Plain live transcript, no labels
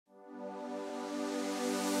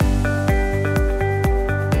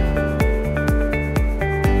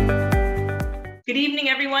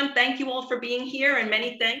everyone. Thank you all for being here, and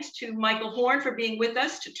many thanks to Michael Horn for being with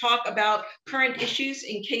us to talk about current issues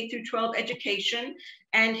in K through 12 education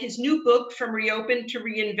and his new book, From Reopen to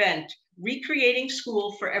Reinvent, Recreating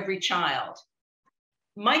School for Every Child.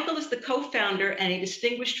 Michael is the co-founder and a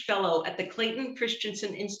distinguished fellow at the Clayton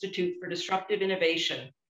Christensen Institute for Disruptive Innovation,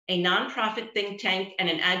 a nonprofit think tank and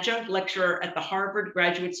an adjunct lecturer at the Harvard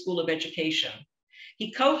Graduate School of Education.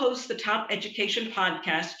 He co-hosts the top education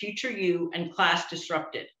podcast, Future You and Class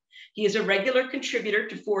Disrupted. He is a regular contributor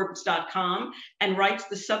to Forbes.com and writes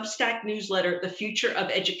the Substack newsletter, The Future of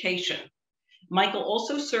Education. Michael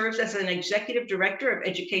also serves as an executive director of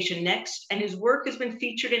Education Next, and his work has been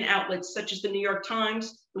featured in outlets such as the New York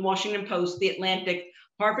Times, the Washington Post, the Atlantic,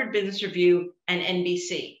 Harvard Business Review, and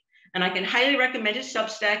NBC. And I can highly recommend his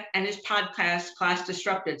Substack and his podcast, Class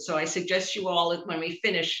Disrupted. So I suggest you all, when we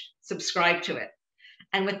finish, subscribe to it.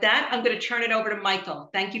 And with that, I'm going to turn it over to Michael.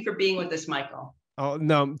 Thank you for being with us, Michael. Oh,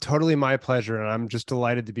 no, totally my pleasure. And I'm just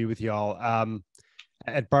delighted to be with y'all.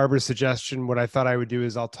 At Barbara's suggestion, what I thought I would do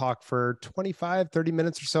is I'll talk for 25, 30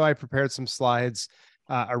 minutes or so. I prepared some slides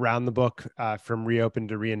around the book, From Reopen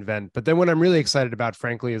to Reinvent. But then what I'm really excited about,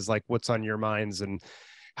 frankly, is like what's on your minds and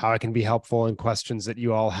how I can be helpful in questions that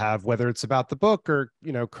you all have, whether it's about the book or,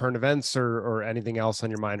 you know, current events or anything else on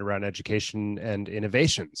your mind around education and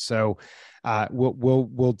innovation. So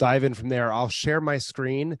we'll dive in from there. I'll share my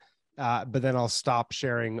screen, but then I'll stop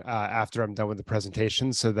sharing after I'm done with the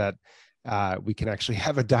presentation so that we can actually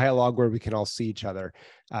have a dialogue where we can all see each other.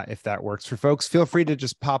 If that works for folks, feel free to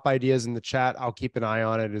just pop ideas in the chat. I'll keep an eye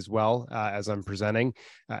on it as well as I'm presenting,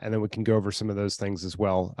 and then we can go over some of those things as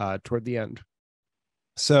well toward the end.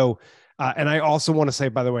 So, and I also want to say,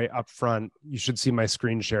 by the way, up front, you should see my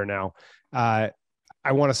screen share now.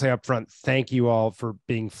 I want to say up front, thank you all for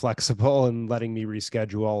being flexible and letting me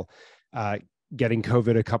reschedule. Getting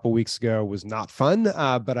COVID a couple weeks ago was not fun,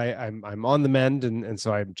 but I'm on the mend, and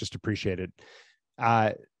so I just appreciate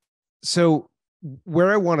it. So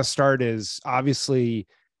where I want to start is obviously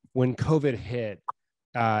when COVID hit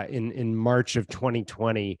in March of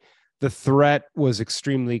 2020, the threat was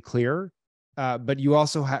extremely clear. But you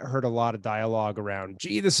also heard a lot of dialogue around,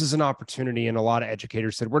 gee, this is an opportunity. And a lot of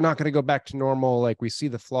educators said, we're not going to go back to normal. Like, we see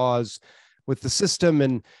the flaws with the system.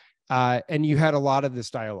 And you had a lot of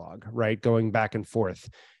this dialogue, right, going back and forth.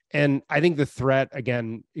 And I think the threat,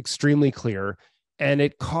 again, extremely clear. And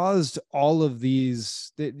it caused all of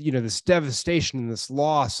these, this devastation and this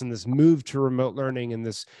loss and this move to remote learning and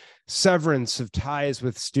this severance of ties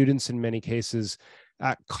with students in many cases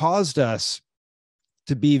caused us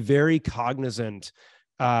to be very cognizant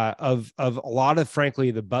of a lot of, frankly,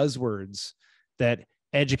 the buzzwords that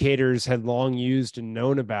educators had long used and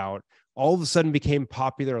known about, all of a sudden became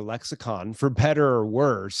popular lexicon, for better or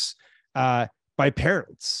worse, by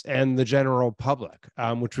parents and the general public,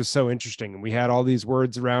 which was so interesting. And we had all these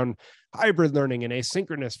words around hybrid learning and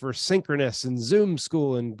asynchronous versus synchronous and Zoom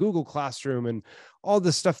school and Google Classroom and all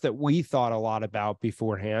the stuff that we thought a lot about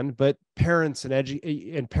beforehand, but parents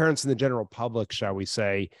and parents in the general public, shall we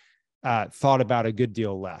say, thought about a good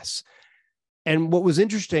deal less. And what was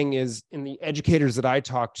interesting is in the educators that I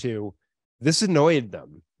talked to, this annoyed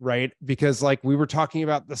them, right? Because like we were talking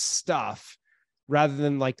about the stuff rather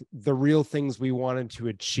than like the real things we wanted to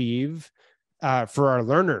achieve for our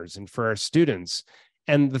learners and for our students.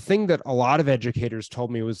 And the thing that a lot of educators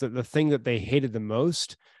told me was that the thing that they hated the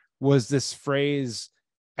most was this phrase,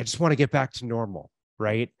 I just want to get back to normal,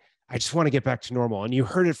 right? I just want to get back to normal. And you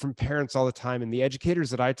heard it from parents all the time. And the educators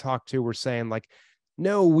that I talked to were saying like,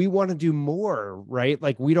 no, we want to do more, right?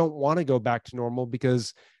 Like, we don't want to go back to normal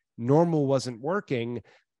because normal wasn't working.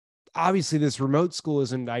 Obviously, this remote school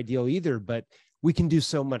isn't ideal either, but we can do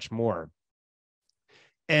so much more.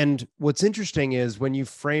 And what's interesting is when you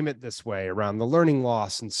frame it this way around the learning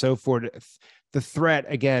loss and so forth, the threat,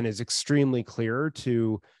 again, is extremely clear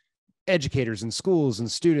to educators and schools and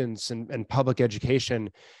students and public education.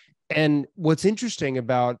 And what's interesting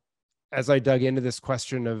about, as I dug into this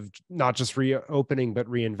question of not just reopening, but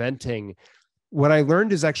reinventing, what I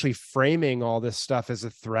learned is actually framing all this stuff as a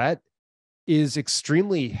threat is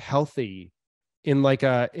extremely healthy in like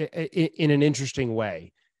in an interesting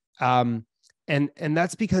way. And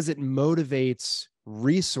that's because it motivates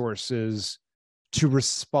resources to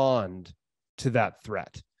respond to that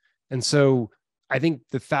threat. And so I think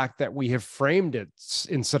the fact that we have framed it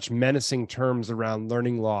in such menacing terms around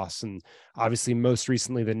learning loss, and obviously most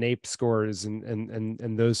recently the NAEP scores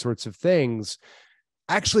and those sorts of things,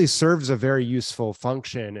 actually serves a very useful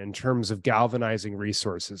function in terms of galvanizing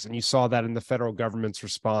resources. And you saw that in the federal government's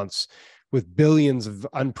response with billions of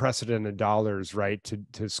unprecedented dollars, right,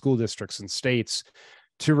 to school districts and states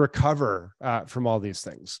to recover from all these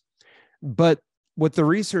things. But what the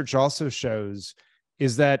research also shows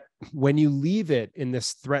is that when you leave it in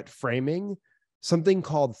this threat framing, something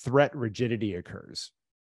called threat rigidity occurs.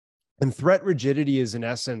 And threat rigidity is, in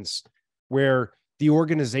essence, where the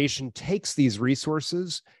organization takes these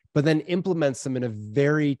resources, but then implements them in a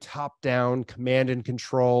very top-down command and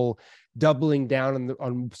control, doubling down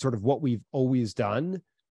on sort of what we've always done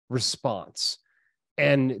response.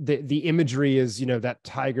 And the imagery is, that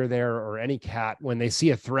tiger there or any cat, when they see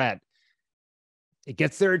a threat, it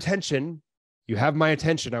gets their attention. You have my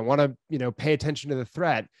attention. I want to, pay attention to the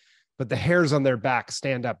threat, but the hairs on their back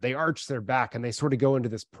stand up. They arch their back and they sort of go into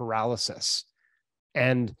this paralysis.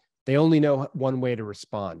 And they only know one way to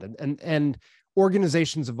respond. And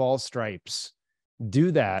organizations of all stripes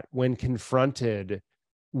do that when confronted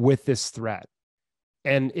with this threat.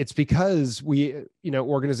 And it's because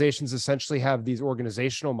organizations essentially have these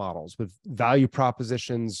organizational models with value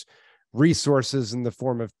propositions, resources in the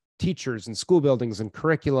form of teachers and school buildings and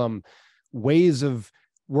curriculum, ways of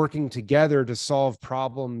working together to solve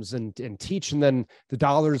problems and teach, and then the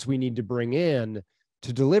dollars we need to bring in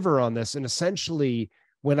to deliver on this. And essentially,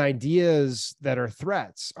 when ideas that are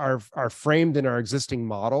threats are framed in our existing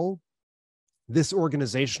model, this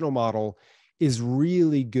organizational model is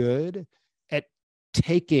really good at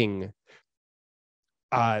taking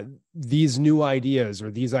these new ideas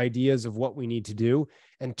or these ideas of what we need to do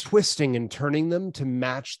and twisting and turning them to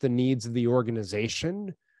match the needs of the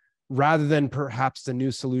organization, rather than perhaps the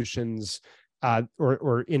new solutions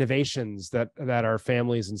or innovations that our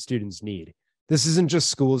families and students need. This isn't just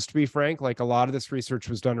schools, to be frank. Like, a lot of this research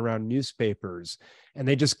was done around newspapers, and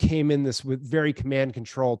they just came in this with very command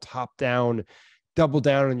control, top down, double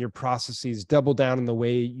down on your processes, double down on the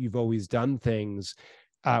way you've always done things.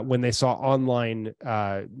 When they saw online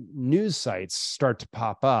news sites start to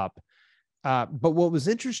pop up. But what was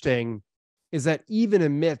interesting is that even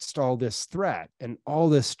amidst all this threat and all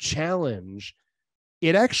this challenge,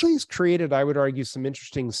 it actually has created, I would argue, some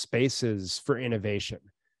interesting spaces for innovation.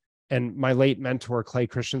 And my late mentor, Clay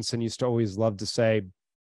Christensen, used to always love to say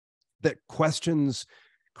that questions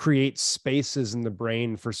create spaces in the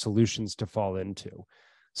brain for solutions to fall into.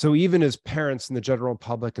 So even as parents and the general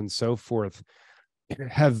public and so forth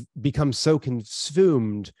have become so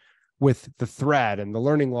consumed with the threat and the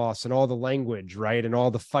learning loss and all the language, right, and all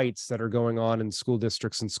the fights that are going on in school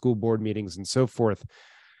districts and school board meetings and so forth,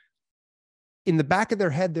 in the back of their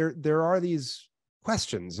head, there are these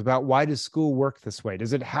questions about, why does school work this way?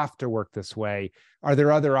 Does it have to work this way? Are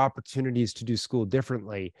there other opportunities to do school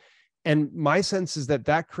differently? And my sense is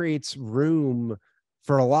that creates room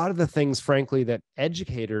for a lot of the things, frankly, that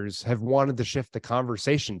educators have wanted to shift the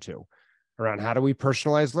conversation to, around how do we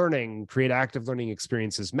personalize learning, create active learning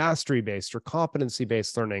experiences, mastery-based or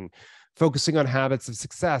competency-based learning, focusing on habits of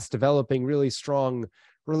success, developing really strong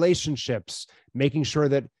relationships, making sure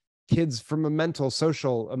that kids from a mental,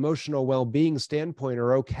 social, emotional well-being standpoint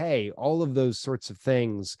are okay, all of those sorts of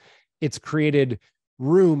things. It's created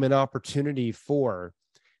room and opportunity for.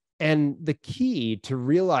 And the key to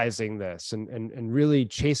realizing this and really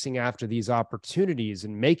chasing after these opportunities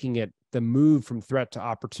and making it the move from threat to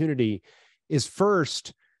opportunity is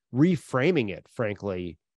first reframing it,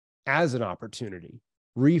 frankly, as an opportunity,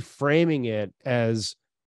 reframing it as,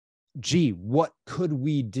 gee, what could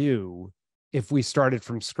we do if we started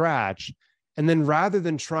from scratch? And then rather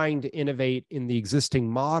than trying to innovate in the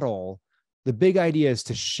existing model, the big idea is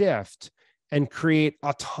to shift and create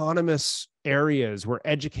autonomous areas where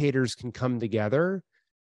educators can come together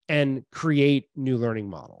and create new learning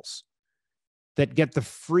models that get the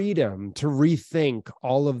freedom to rethink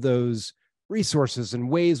all of those resources and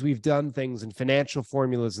ways we've done things and financial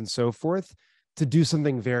formulas and so forth to do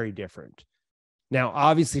something very different. Now,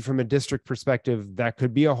 obviously, from a district perspective, that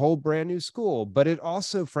could be a whole brand new school, but it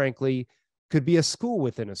also, frankly, could be a school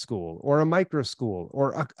within a school, or a micro school,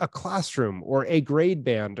 or a classroom, or a grade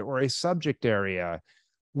band, or a subject area,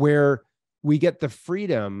 where we get the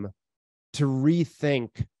freedom to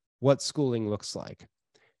rethink what schooling looks like.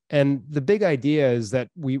 And the big idea is that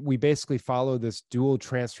we basically follow this dual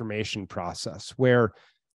transformation process where,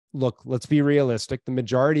 look, let's be realistic. The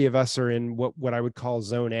majority of us are in what I would call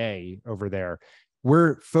zone A over there.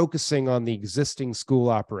 We're focusing on the existing school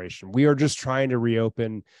operation. We are just trying to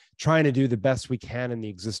reopen, trying to do the best we can in the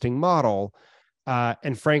existing model.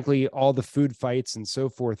 And frankly, all the food fights and so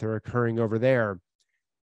forth are occurring over there.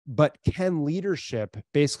 But can leadership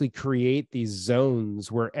basically create these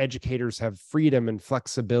zones where educators have freedom and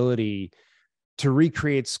flexibility to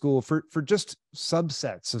recreate school for just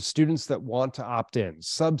subsets of students that want to opt in,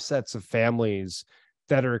 subsets of families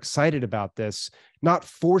that are excited about this, not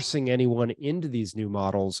forcing anyone into these new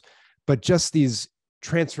models, but just these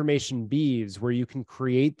transformation bees where you can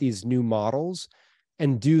create these new models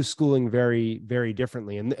and do schooling very, very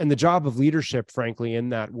differently. And the job of leadership, frankly, in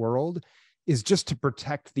that world is just to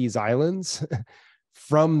protect these islands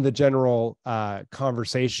from the general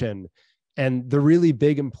conversation. And the really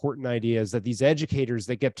big, important idea is that these educators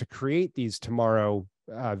that get to create these tomorrow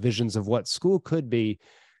visions of what school could be,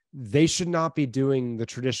 they should not be doing the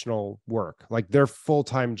traditional work. Like their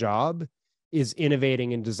full-time job is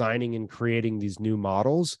innovating and designing and creating these new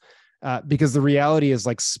models. Because the reality is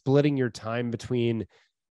like splitting your time between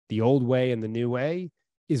the old way and the new way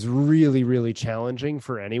is really, really challenging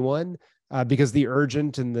for anyone, because the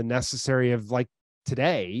urgent and the necessary of like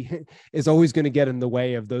today is always going to get in the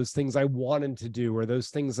way of those things I wanted to do or those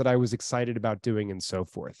things that I was excited about doing and so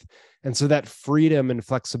forth. And so that freedom and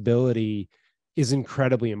flexibility is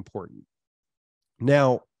incredibly important.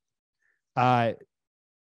 Now,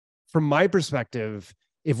 from my perspective,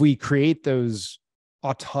 if we create those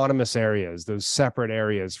autonomous areas, those separate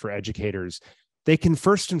areas for educators, they can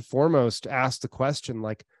first and foremost ask the question,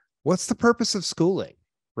 like, what's the purpose of schooling,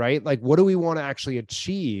 right? Like, what do we want to actually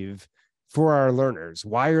achieve for our learners?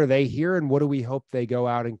 Why are they here? And what do we hope they go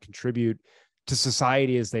out and contribute to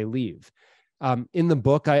society as they leave? In the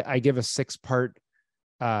book, I give a 6-part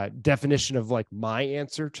definition of like my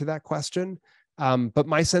answer to that question. But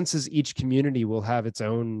my sense is each community will have its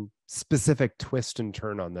own specific twist and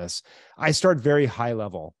turn on this. I start very high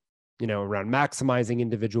level, around maximizing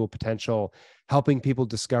individual potential, helping people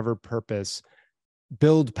discover purpose,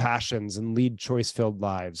 build passions, and lead choice-filled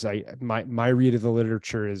lives. My read of the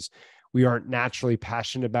literature is we aren't naturally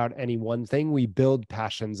passionate about any one thing. We build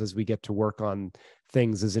passions as we get to work on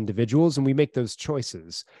things as individuals, and we make those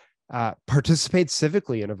choices. Participate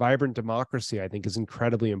civically in a vibrant democracy, I think, is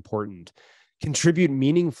incredibly important. Contribute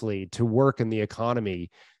meaningfully to work and the economy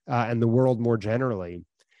and the world more generally.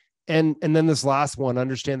 And then this last one,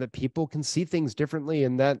 understand that people can see things differently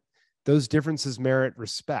and that those differences merit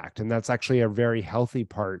respect. And that's actually a very healthy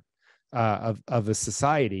part of a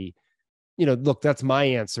society. Look, that's my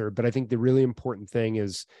answer, but I think the really important thing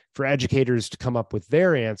is for educators to come up with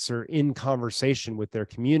their answer in conversation with their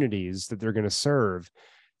communities that they're going to serve.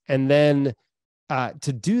 And then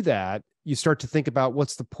to do that, you start to think about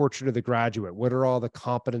what's the portrait of the graduate? What are all the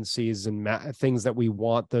competencies and things that we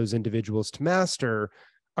want those individuals to master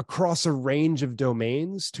across a range of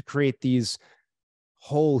domains to create these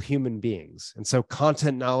whole human beings? And so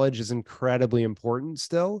content knowledge is incredibly important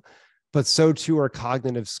still, but so too are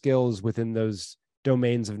cognitive skills within those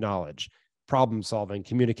domains of knowledge, problem solving,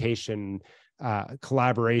 communication,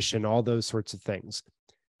 collaboration, all those sorts of things.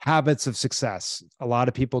 Habits of success. A lot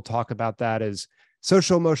of people talk about that as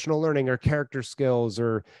social emotional learning or character skills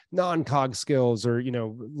or non-cog skills or,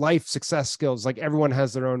 life success skills. Like everyone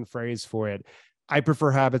has their own phrase for it. I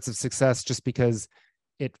prefer habits of success just because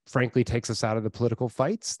it frankly takes us out of the political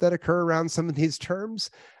fights that occur around some of these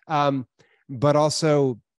terms. But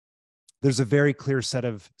also there's a very clear set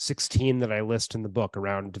of 16 that I list in the book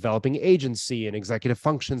around developing agency and executive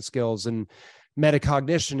function skills and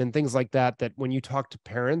metacognition and things like that, that when you talk to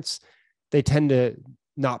parents, they tend to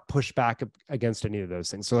not push back against any of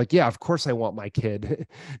those things. So like, yeah, of course I want my kid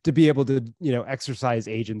to be able to, exercise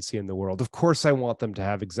agency in the world. Of course I want them to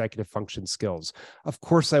have executive function skills. Of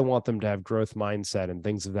course I want them to have growth mindset and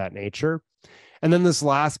things of that nature. And then this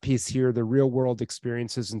last piece here, the real world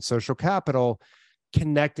experiences and social capital,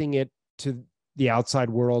 connecting it to the outside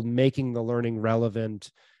world, making the learning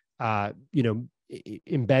relevant,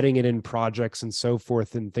 embedding it in projects and so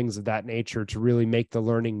forth and things of that nature to really make the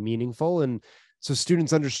learning meaningful. And so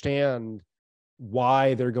students understand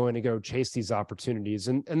why they're going to go chase these opportunities.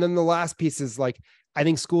 And then the last piece is like, I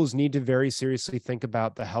think schools need to very seriously think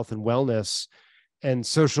about the health and wellness and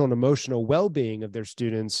social and emotional well-being of their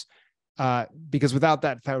students, because without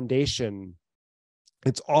that foundation,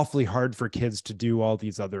 it's awfully hard for kids to do all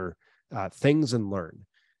these other things and learn.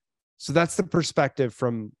 So that's the perspective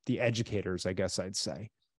from the educators, I guess I'd say,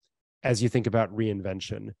 as you think about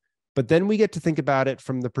reinvention. But then we get to think about it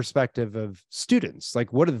from the perspective of students.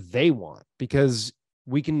 Like, what do they want? Because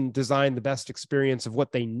we can design the best experience of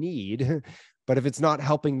what they need, but if it's not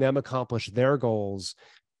helping them accomplish their goals,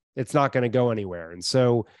 it's not going to go anywhere. And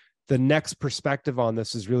so the next perspective on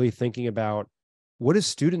this is really thinking about what is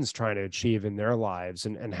students trying to achieve in their lives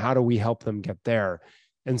and how do we help them get there?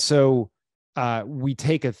 And so I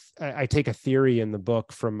take a theory in the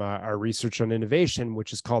book from our research on innovation,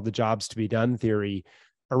 which is called the jobs to be done theory,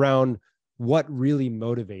 around what really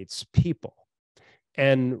motivates people.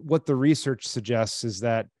 And what the research suggests is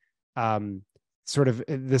that sort of,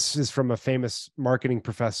 this is from a famous marketing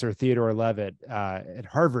professor, Theodore Levitt, at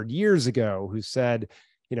Harvard years ago, who said,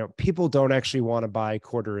 people don't actually want to buy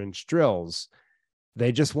quarter-inch drills.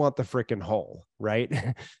 They just want the frickin' hole, right?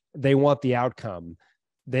 They want the outcome.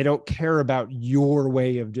 They don't care about your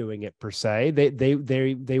way of doing it per se.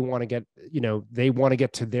 They want to get, they want to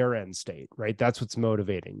get to their end state, right? That's what's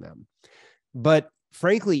motivating them. But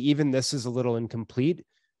frankly, even this is a little incomplete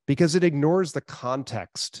because it ignores the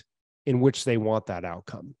context in which they want that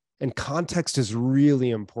outcome. And context is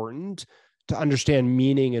really important to understand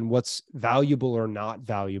meaning and what's valuable or not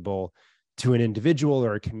valuable to an individual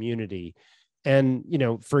or a community. And,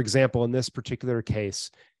 for example, in this particular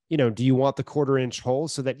case, do you want the quarter-inch hole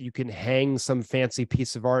so that you can hang some fancy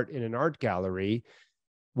piece of art in an art gallery?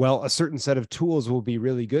 Well, a certain set of tools will be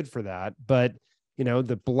really good for that. But,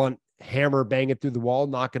 the blunt hammer, bang it through the wall,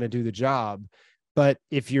 not going to do the job. But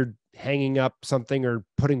if you're hanging up something or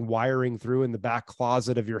putting wiring through in the back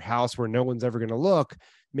closet of your house where no one's ever going to look,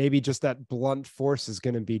 maybe just that blunt force is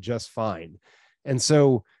going to be just fine. And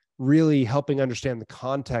so really helping understand the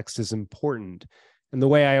context is important. And the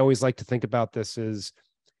way I always like to think about this is,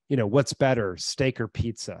 what's better, steak or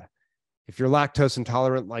pizza? If you're lactose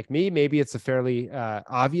intolerant like me, maybe it's a fairly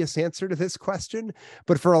obvious answer to this question.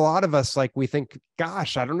 But for a lot of us, we think,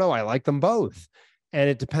 gosh, I don't know, I like them both. And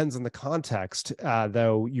it depends on the context,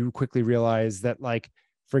 though. You quickly realize that,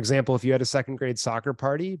 for example, if you had a second grade soccer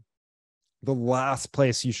party, the last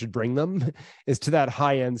place you should bring them is to that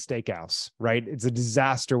high-end steakhouse, right? It's a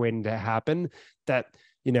disaster waiting to happen. That,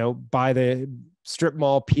 by the strip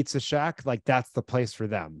mall pizza shack, that's the place for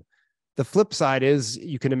them. The flip side is,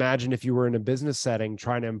 you can imagine if you were in a business setting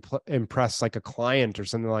trying to impress a client or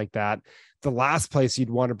something like that, the last place you'd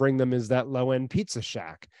want to bring them is that low-end pizza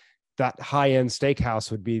shack. That high-end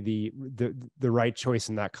steakhouse would be the right choice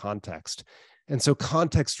in that context. And so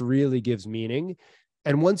context really gives meaning.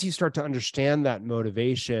 And once you start to understand that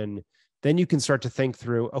motivation, then you can start to think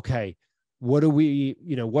through, okay, what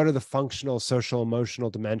are the functional, social, emotional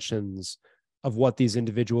dimensions of what these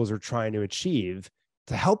individuals are trying to achieve?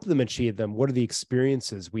 To help them achieve them, what are the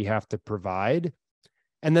experiences we have to provide?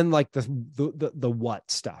 And then the what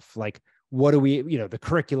stuff, what do we, the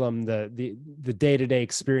curriculum, the day-to-day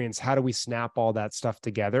experience, how do we snap all that stuff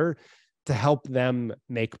together to help them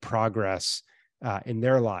make progress in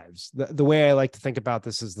their lives? The way I like to think about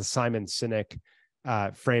this is the Simon Sinek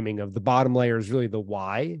framing of the bottom layer is really the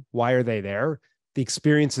why. Why are they there? The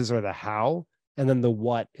experiences are the how, and then the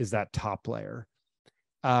what is that top layer.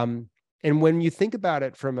 And when you think about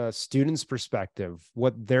it from a student's perspective,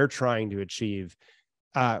 what they're trying to achieve,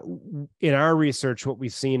 in our research, what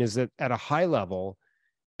we've seen is that at a high level,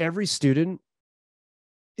 every student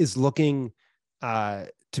is looking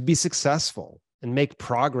to be successful and make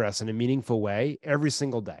progress in a meaningful way every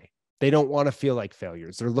single day. They don't want to feel like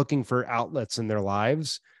failures. They're looking for outlets in their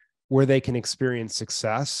lives where they can experience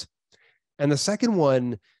success. And the second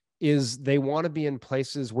one is they want to be in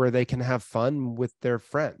places where they can have fun with their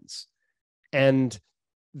friends. And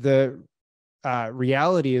the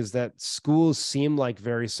reality is that schools seem like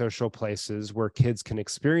very social places where kids can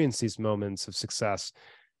experience these moments of success.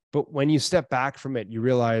 But when you step back from it, you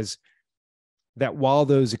realize that while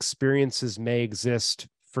those experiences may exist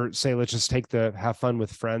for, say, let's just take the have fun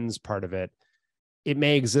with friends part of it, it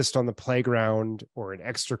may exist on the playground or in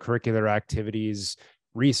extracurricular activities,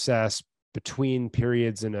 recess, between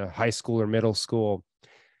periods in a high school or middle school.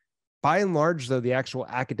 By and large, though, the actual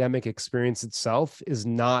academic experience itself is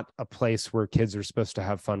not a place where kids are supposed to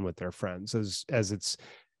have fun with their friends as it's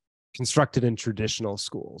constructed in traditional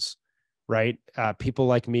schools, right? People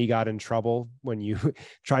like me got in trouble when you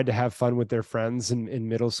tried to have fun with their friends in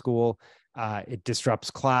middle school. It disrupts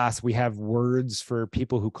class. We have words for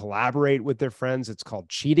people who collaborate with their friends. It's called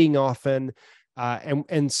cheating often.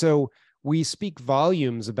 And so we speak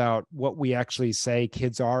volumes about what we actually say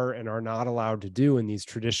kids are and are not allowed to do in these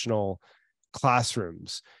traditional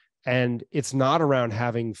classrooms. And it's not around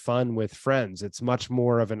having fun with friends. It's much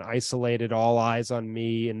more of an isolated, all eyes on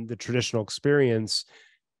me in the traditional experience,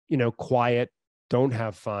 quiet, don't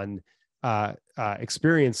have fun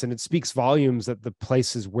experience. And it speaks volumes that the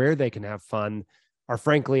places where they can have fun are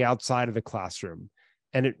frankly outside of the classroom.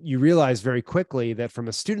 And you realize very quickly that from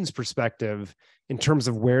a student's perspective, in terms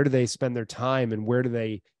of where do they spend their time and where do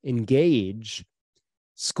they engage,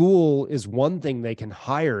 school is one thing they can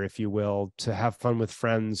hire, if you will, to have fun with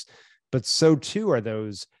friends, but so too are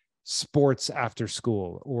those sports after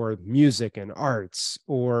school or music and arts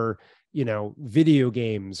or, video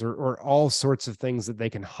games or all sorts of things that they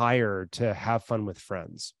can hire to have fun with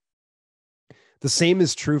friends. The same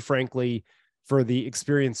is true, frankly, for the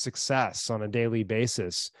experience success on a daily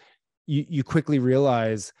basis. you quickly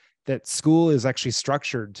realize that school is actually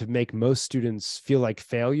structured to make most students feel like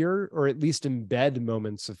failure, or at least embed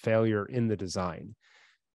moments of failure in the design.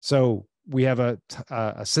 So we have a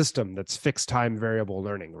system that's fixed time variable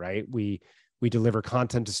learning, right? We deliver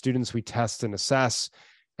content to students, we test and assess,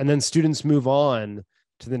 and then students move on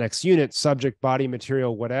to the next unit, subject, body,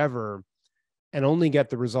 material, whatever, and only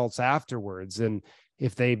get the results afterwards. And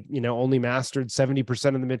if they, only mastered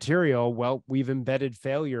 70% of the material, well, we've embedded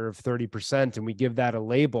failure of 30%, and we give that a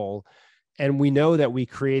label. And we know that we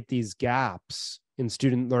create these gaps in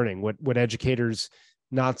student learning, what educators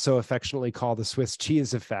not so affectionately call the Swiss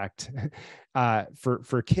cheese effect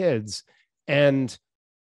for kids. But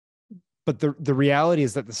the reality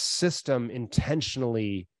is that the system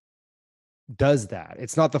intentionally does that.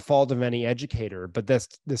 It's not the fault of any educator, but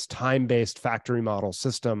this time-based factory model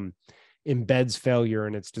system embeds failure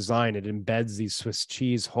in its design. It embeds these Swiss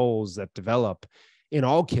cheese holes that develop in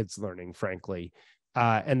all kids' learning, frankly,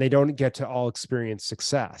 and they don't get to all experience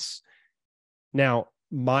success. Now,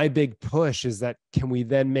 my big push is that, can we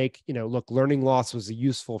then make, look, learning loss was a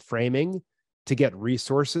useful framing to get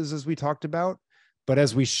resources, as we talked about, but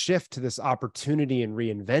as we shift to this opportunity and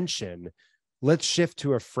reinvention, let's shift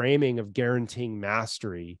to a framing of guaranteeing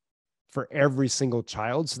mastery for every single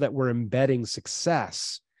child, so that we're embedding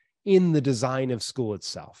success in the design of school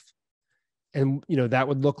itself. And, that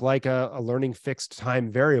would look like a learning fixed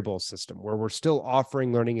time variable system, where we're still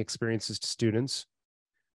offering learning experiences to students.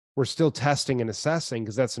 We're still testing and assessing,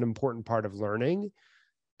 because that's an important part of learning.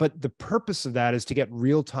 But the purpose of that is to get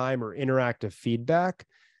real-time or interactive feedback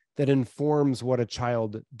that informs what a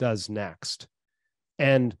child does next.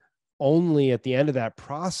 And only at the end of that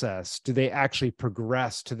process do they actually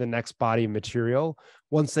progress to the next body of material,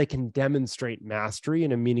 once they can demonstrate mastery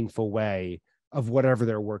in a meaningful way of whatever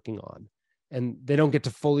they're working on. And they don't get to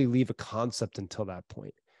fully leave a concept until that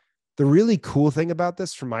point. The really cool thing about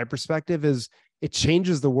this, from my perspective, is it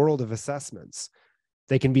changes the world of assessments.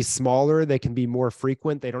 They can be smaller, they can be more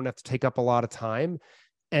frequent, they don't have to take up a lot of time.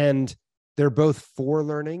 And they're both for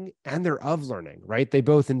learning and they're of learning, right? They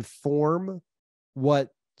both inform what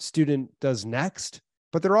student does next,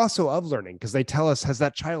 but they're also of learning, because they tell us, has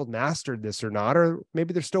that child mastered this or not? Or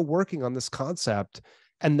maybe they're still working on this concept,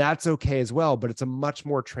 and that's okay as well. But it's a much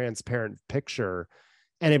more transparent picture,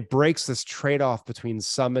 and it breaks this trade-off between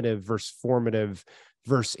summative versus formative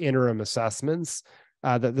versus interim assessments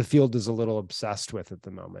that the field is a little obsessed with at the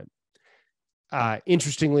moment.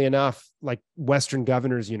 Interestingly enough, like Western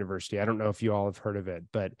Governors University, I don't know if you all have heard of it,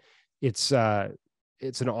 but it's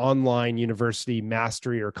an online university,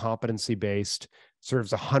 mastery or competency based,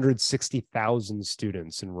 serves 160,000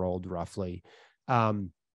 students enrolled roughly.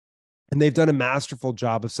 And they've done a masterful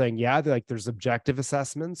job of saying, yeah, like there's objective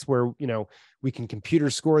assessments where, we can computer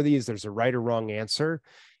score these, there's a right or wrong answer.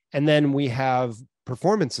 And then we have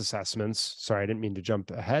performance assessments. Sorry, I didn't mean to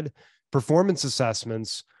jump ahead. Performance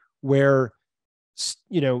assessments where,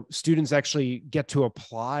 students actually get to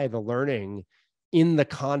apply the learning in the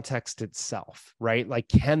context itself, right? Like,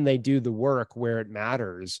 can they do the work where it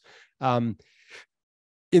matters? As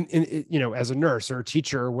a nurse or a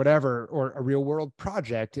teacher or whatever, or a real world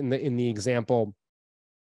project in the example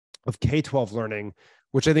of K-12 learning,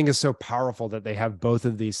 which I think is so powerful that they have both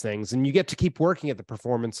of these things. And you get to keep working at the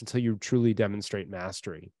performance until you truly demonstrate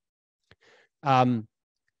mastery. And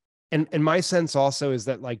my sense also is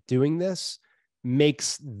that, like, doing this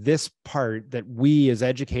makes this part that we as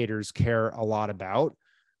educators care a lot about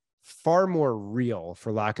far more real,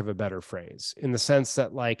 for lack of a better phrase, in the sense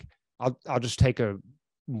that, like, I'll just take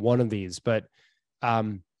one of these, but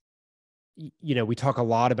we talk a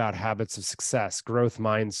lot about habits of success, growth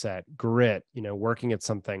mindset, grit, working at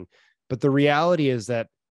something. But the reality is that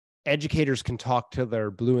educators can talk till they're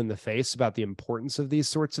blue in the face about the importance of these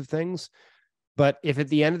sorts of things. But if at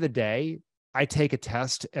the end of the day, I take a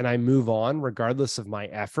test and I move on, regardless of my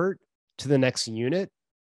effort, to the next unit,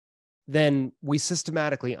 then we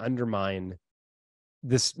systematically undermine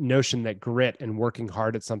this notion that grit and working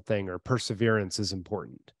hard at something or perseverance is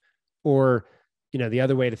important. Or, the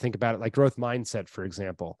other way to think about it, like growth mindset, for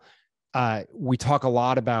example, we talk a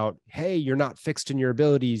lot about, hey, you're not fixed in your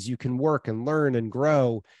abilities, you can work and learn and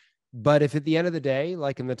grow. But if at the end of the day,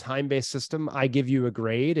 like in the time-based system, I give you a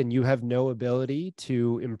grade and you have no ability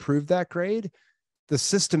to improve that grade, the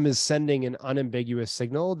system is sending an unambiguous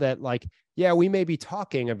signal that, like, yeah, we may be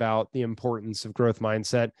talking about the importance of growth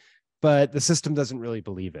mindset, but the system doesn't really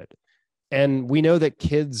believe it. And we know that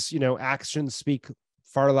kids, actions speak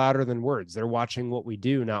far louder than words. They're watching what we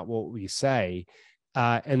do, not what we say.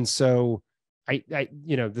 And so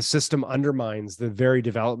the system undermines the very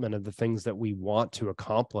development of the things that we want to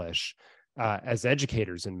accomplish as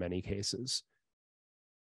educators in many cases.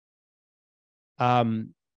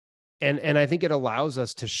 And I think it allows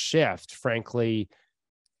us to shift, frankly,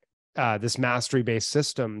 this mastery-based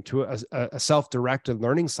system to a self-directed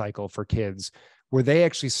learning cycle for kids, where they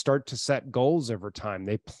actually start to set goals over time.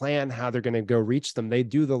 They plan how they're going to go reach them. They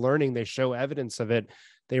do the learning, they show evidence of it,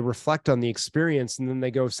 they reflect on the experience, and then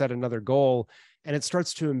they go set another goal. And it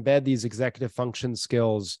starts to embed these executive function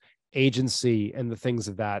skills, agency, and the things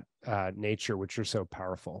of that nature, which are so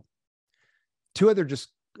powerful. Two other just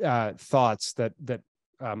thoughts that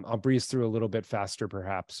I'll breeze through a little bit faster,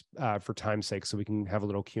 perhaps, for time's sake, so we can have a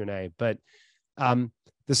little Q&A. But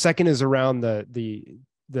the second is around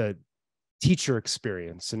the teacher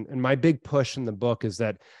experience. And my big push in the book is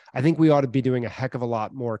that I think we ought to be doing a heck of a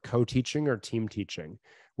lot more co-teaching or team teaching,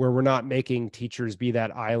 where we're not making teachers be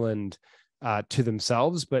that island to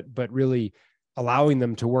themselves, but really allowing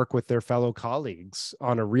them to work with their fellow colleagues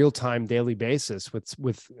on a real-time daily basis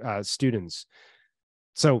with students.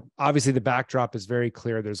 So obviously the backdrop is very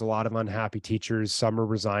clear. There's a lot of unhappy teachers. Some are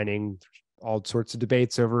resigning, all sorts of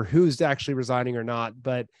debates over who's actually resigning or not.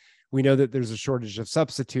 But we know that there's a shortage of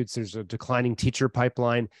substitutes. There's a declining teacher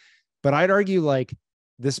pipeline. But I'd argue like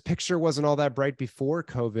this picture wasn't all that bright before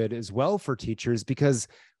COVID as well for teachers, because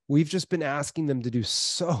we've just been asking them to do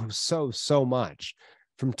so much,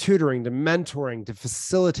 from tutoring to mentoring to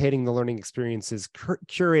facilitating the learning experiences,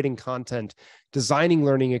 curating content, designing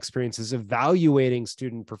learning experiences, evaluating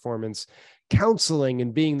student performance, counseling,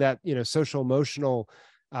 and being that, social emotional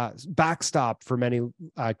backstop for many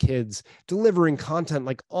kids, delivering content,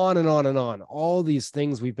 like on and on and on. All these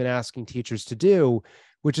things we've been asking teachers to do,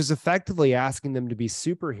 which is effectively asking them to be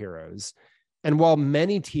superheroes. And while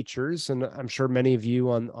many teachers, and I'm sure many of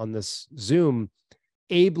you on this Zoom,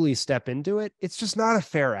 ably step into it, it's just not a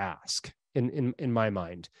fair ask in my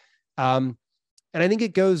mind. And I think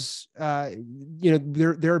it goes,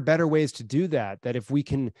 there are better ways to do that, that if we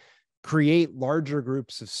can create larger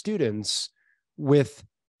groups of students with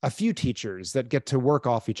a few teachers that get to work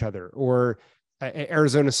off each other, or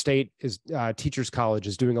Arizona State Teachers College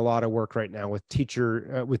is doing a lot of work right now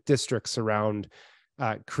with districts around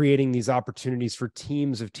creating these opportunities for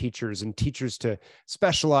teams of teachers and teachers to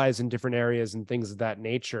specialize in different areas and things of that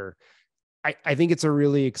nature. I think it's a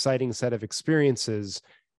really exciting set of experiences.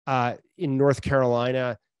 In North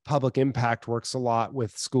Carolina, Public Impact works a lot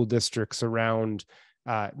with school districts around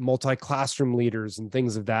multi-classroom leaders and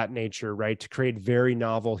things of that nature, right? To create very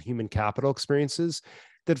novel human capital experiences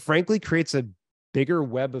that frankly creates a bigger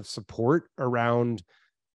web of support around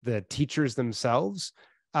the teachers themselves,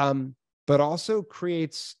 but also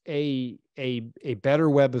creates a better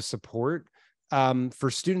web of support for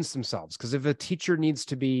students themselves. Because if a teacher needs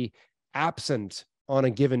to be absent on a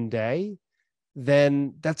given day,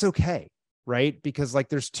 then that's okay, right? Because like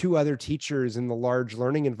there's two other teachers in the large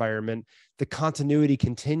learning environment, the continuity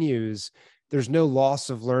continues. There's no loss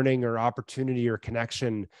of learning or opportunity or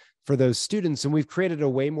connection for those students. And we've created a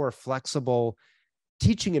way more flexible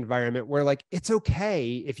teaching environment where like, it's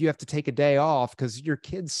okay if you have to take a day off because your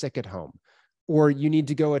kid's sick at home, or you need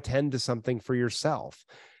to go attend to something for yourself.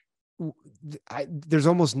 There's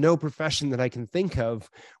almost no profession that I can think of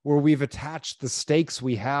where we've attached the stakes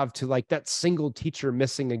we have to like that single teacher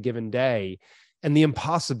missing a given day and the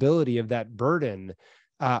impossibility of that burden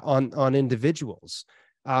on individuals.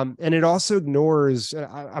 And it also ignores,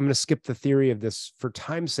 I'm going to skip the theory of this for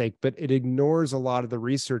time's sake, but it ignores a lot of the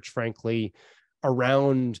research, frankly,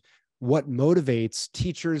 around what motivates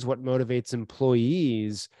teachers, what motivates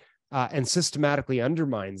employees, and systematically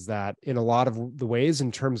undermines that in a lot of the ways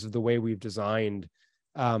in terms of the way we've designed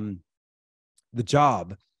the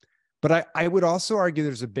job. But I would also argue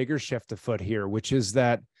there's a bigger shift afoot here, which is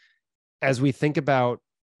that as we think about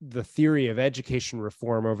the theory of education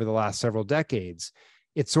reform over the last several decades,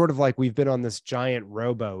 it's sort of like we've been on this giant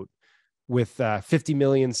rowboat with 50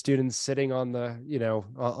 million students sitting on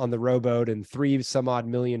the rowboat and 3 some odd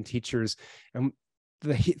million teachers. And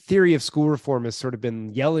the theory of school reform has sort of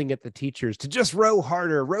been yelling at the teachers to just row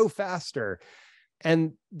harder, row faster.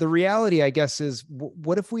 And the reality, I guess, is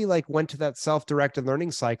what if we like went to that self-directed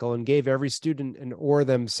learning cycle and gave every student an oar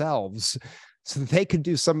themselves so that they could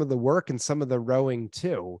do some of the work and some of the rowing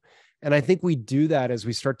too? And I think we do that as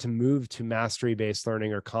we start to move to mastery-based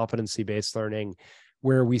learning or competency-based learning,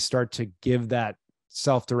 where we start to give that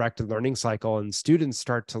self-directed learning cycle and students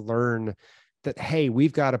start to learn that, hey,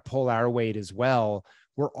 we've got to pull our weight as well.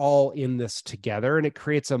 We're all in this together. And it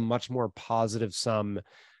creates a much more positive sum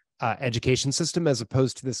education system, as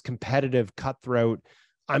opposed to this competitive, cutthroat,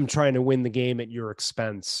 I'm trying to win the game at your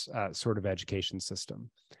expense sort of education system.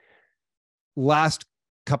 Last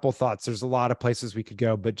couple thoughts. There's a lot of places we could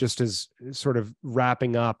go, but just as sort of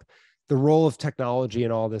wrapping up, the role of technology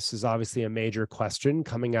in all this is obviously a major question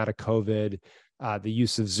coming out of COVID, the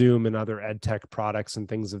use of Zoom and other ed tech products and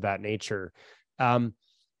things of that nature. And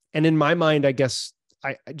in my mind, I guess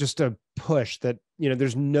I just a push that,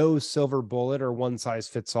 there's no silver bullet or one size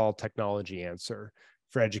fits all technology answer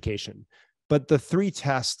for education. But the three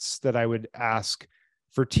tests that I would ask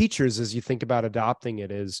for teachers as you think about adopting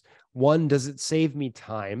it is, one, does it save me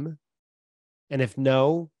time? And if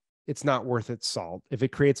no, it's not worth its salt. If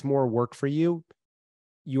it creates more work for you,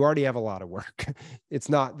 you already have a lot of work. It's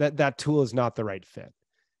not that tool is not the right fit.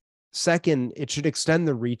 Second, it should extend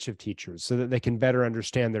the reach of teachers so that they can better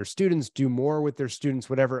understand their students, do more with their students,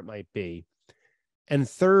 whatever it might be. And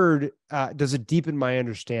third, does it deepen my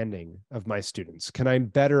understanding of my students? Can I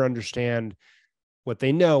better understand what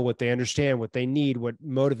they know, what they understand, what they need, what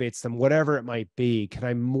motivates them, whatever it might be? Can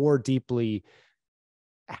I more deeply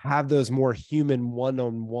have those more human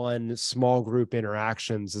one-on-one small group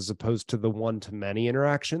interactions as opposed to the one-to-many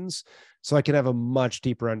interactions, so I can have a much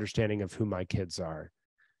deeper understanding of who my kids are?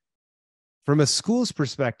 From a school's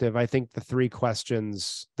perspective, I think the three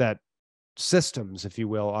questions that systems, if you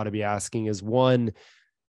will, ought to be asking is, one,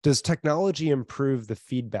 does technology improve the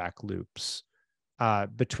feedback loops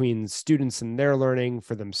between students and their learning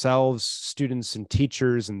for themselves, students and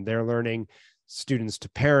teachers and their learning, students to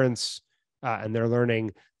parents and their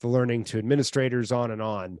learning, the learning to administrators, on and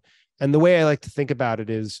on. And the way I like to think about it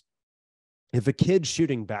is, if a kid's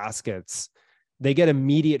shooting baskets, they get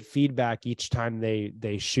immediate feedback each time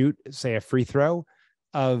they shoot, say, a free throw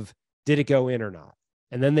of, did it go in or not?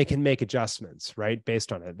 And then they can make adjustments, right?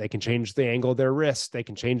 Based on it. They can change the angle of their wrist. They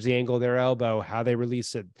can change the angle of their elbow, how they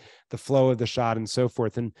release it, the flow of the shot, and so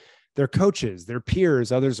forth. And their coaches, their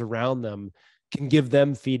peers, others around them can give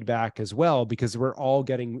them feedback as well, because we're all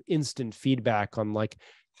getting instant feedback on, like,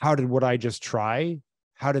 how did what I just try?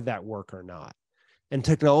 How did that work or not? And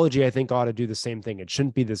technology, I think, ought to do the same thing. It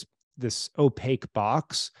shouldn't be this opaque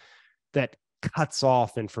box that cuts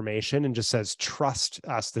off information and just says, trust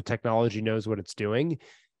us, the technology knows what it's doing.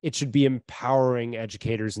 It should be empowering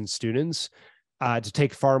educators and students to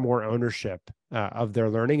take far more ownership of their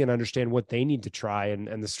learning and understand what they need to try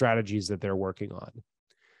and the strategies that they're working on.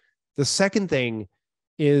 The second thing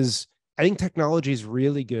is, I think technology is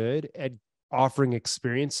really good at offering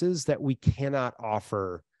experiences that we cannot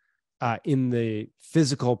offer in the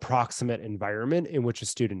physical proximate environment in which a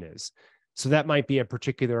student is. So that might be a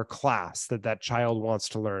particular class that child wants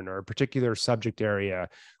to learn, or a particular subject area,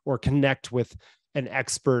 or connect with an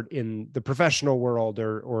expert in the professional world,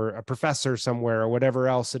 or a professor somewhere, or whatever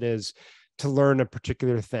else it is, to learn a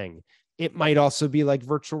particular thing. It might also be like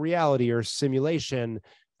virtual reality or simulation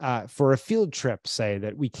for a field trip, say,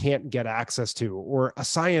 that we can't get access to, or a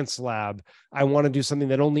science lab. I want to do something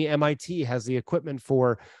that only MIT has the equipment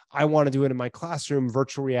for. I want to do it in my classroom.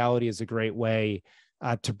 Virtual reality is a great way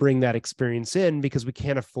to bring that experience in, because we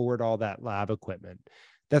can't afford all that lab equipment.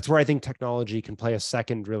 That's where I think technology can play a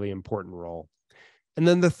second really important role. And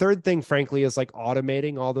then the third thing, frankly, is like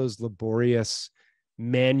automating all those laborious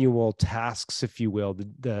manual tasks, if you will,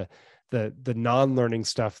 the non-learning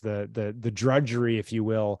stuff, the drudgery, if you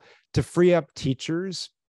will, to free up teachers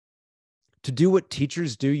to do what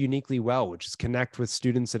teachers do uniquely well, which is connect with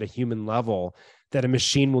students at a human level that a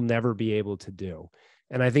machine will never be able to do.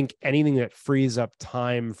 And I think anything that frees up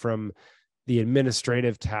time from the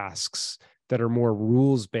administrative tasks that are more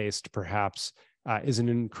rules-based, perhaps, is an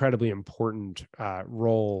incredibly important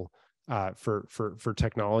role for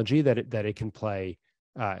technology that it can play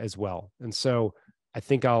as well. And so I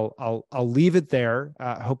think I'll leave it there.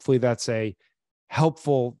 Hopefully that's a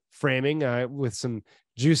helpful framing with some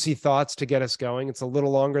juicy thoughts to get us going. It's a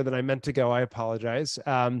little longer than I meant to go. I apologize.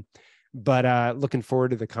 But looking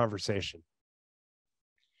forward to the conversation.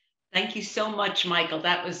 Thank you so much, Michael.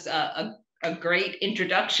 That was a great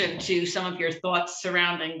introduction to some of your thoughts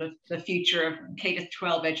surrounding the future of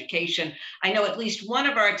K-12 education. I know at least one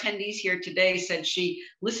of our attendees here today said she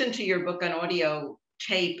listened to your book on audio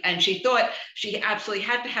tape and she thought she absolutely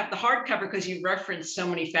had to have the hardcover because you referenced so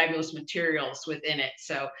many fabulous materials within it.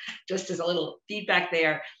 So just as a little feedback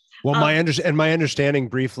there. Well, my understanding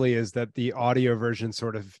briefly is that the audio version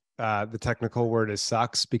sort of the technical word is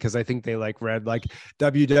sucks, because I think they read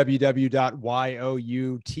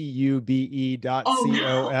www.youtube.com. Oh,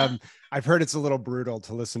 no. I've heard it's a little brutal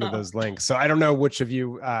to listen to those links. So I don't know which of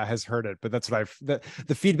you has heard it, but that's what the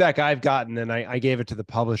feedback I've gotten. And I gave it to the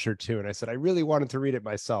publisher too. And I said, I really wanted to read it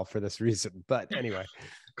myself for this reason. But anyway.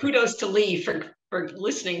 Kudos to Lee for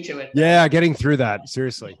listening to it. Yeah, getting through that.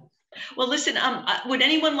 Seriously. Well, listen, would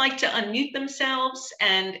anyone like to unmute themselves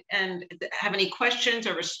and have any questions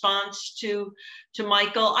or response to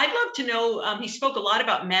Michael? I'd love to know, he spoke a lot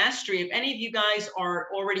about mastery. If any of you guys are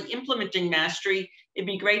already implementing mastery, it'd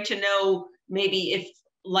be great to know maybe if,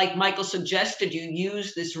 like Michael suggested, you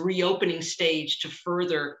use this reopening stage to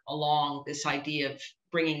further along this idea of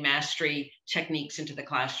bringing mastery techniques into the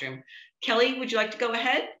classroom. Kelly, would you like to go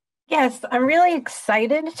ahead? Yes, I'm really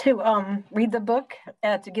excited to read the book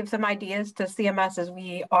to give some ideas to CMS as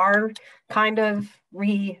we are kind of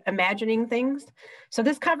reimagining things. So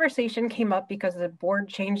this conversation came up because the board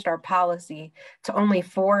changed our policy to only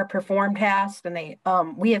 4 perform tasks,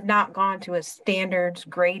 and we have not gone to a standards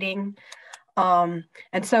grading. And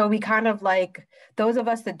so we kind of like those of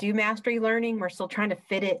us that do mastery learning, we're still trying to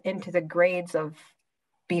fit it into the grades of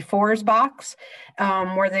before's box,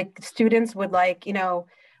 where the students would like,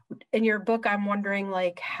 in your book, I'm wondering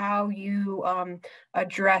like how you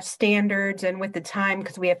address standards and with the time,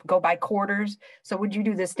 because we have to go by quarters. So would you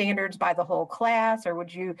do the standards by the whole class, or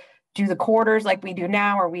would you do the quarters like we do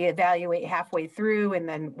now, or we evaluate halfway through, and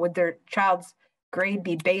then would their child's grade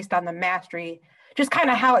be based on the mastery? Just kind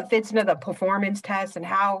of how it fits into the performance test and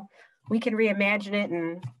how we can reimagine it.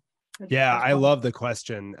 And yeah, I love the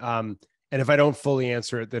question. And if I don't fully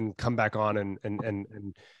answer it, then come back on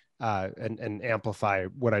and amplify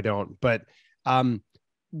what I don't. But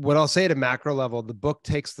what I'll say at a macro level, the book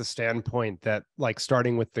takes the standpoint that like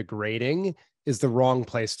starting with the grading is the wrong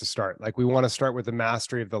place to start. Like we want to start with the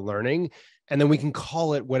mastery of the learning, and then we can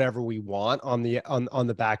call it whatever we want on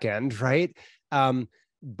the back end, right?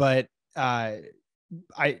 But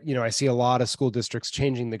I see a lot of school districts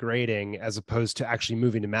changing the grading as opposed to actually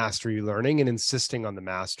moving to mastery learning and insisting on the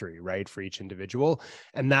mastery, right, for each individual.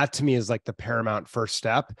 And that to me is like the paramount first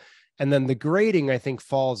step. And then the grading, I think,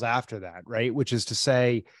 falls after that, right? Which is to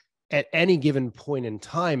say, at any given point in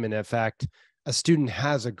time, in effect, a student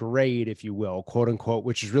has a grade, if you will, quote unquote,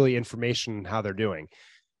 which is really information on how they're doing.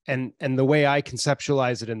 And the way I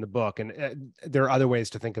conceptualize it in the book, and there are other ways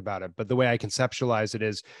to think about it, but the way I conceptualize it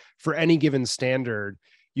is for any given standard,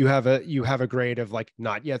 you have a grade of like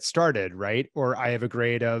not yet started, right? Or I have a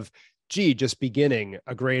grade of, just beginning,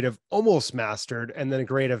 a grade of almost mastered, and then a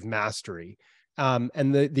grade of mastery.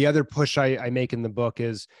 And the other push I make in the book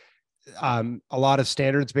is a lot of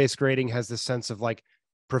standards-based grading has this sense of like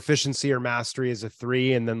proficiency or mastery is a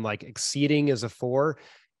 3, and then like exceeding is a 4.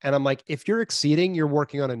 And I'm like, if you're exceeding, you're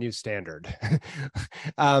working on a new standard.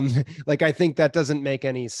 Like, I think that doesn't make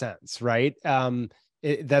any sense, right?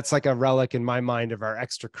 That's like a relic in my mind of our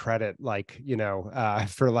extra credit, like,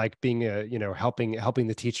 for like being helping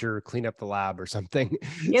the teacher clean up the lab or something.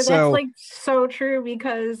 Yeah, that's like so true,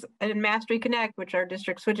 because in Mastery Connect, which our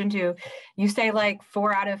district switching to, you say like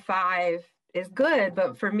 4 out of 5 is good.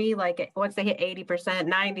 But for me, like once they hit 80%,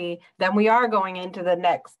 90, then we are going into the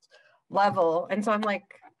next level. And so I'm like,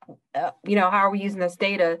 how are we using this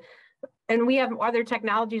data? And we have other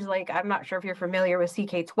technologies, like I'm not sure if you're familiar with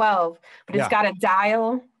CK12, but it's got a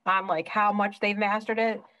dial on like how much they've mastered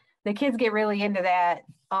it. The kids get really into that.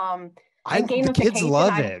 The kids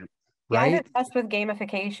love it, right? Yeah, I'm obsessed with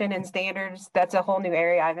gamification and standards. That's a whole new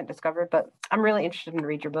area I haven't discovered, but I'm really interested in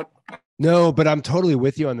read your book. No, but I'm totally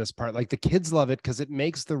with you on this part. Like the kids love it because it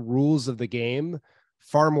makes the rules of the game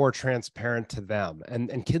far more transparent to them.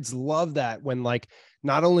 And kids love that when like,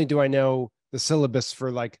 not only do I know the syllabus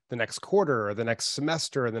for like the next quarter or the next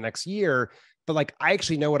semester or the next year, but like I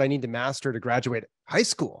actually know what I need to master to graduate high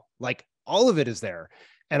school. Like all of it is there.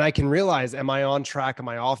 And I can realize, am I on track? Am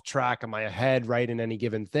I off track? Am I ahead, right, in any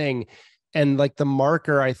given thing? And like the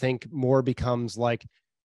marker, I think more becomes like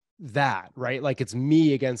that, right? Like it's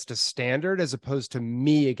me against a standard as opposed to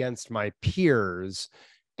me against my peers.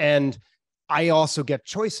 And I also get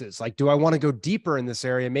choices. Like, do I want to go deeper in this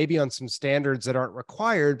area? Maybe on some standards that aren't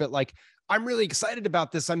required, but like, I'm really excited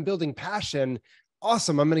about this. I'm building passion.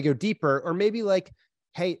 Awesome. I'm going to go deeper. Or maybe like,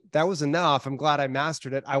 hey, that was enough. I'm glad I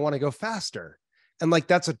mastered it. I want to go faster. And like,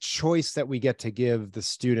 that's a choice that we get to give the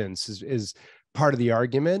students is part of the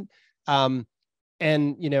argument. And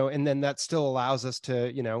then that still allows us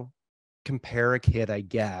to, compare a kid, I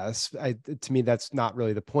guess. To me, that's not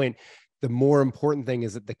really the point. The more important thing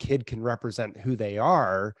is that the kid can represent who they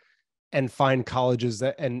are and find colleges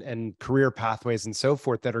that and career pathways and so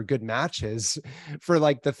forth that are good matches for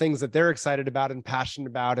like the things that they're excited about and passionate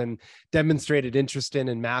about and demonstrated interest in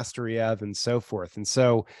and mastery of and so forth. And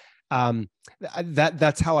so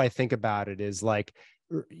that's how I think about it, is like,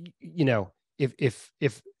 if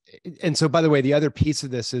and so by the way, the other piece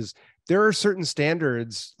of this is there are certain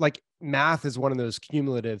standards, like math is one of those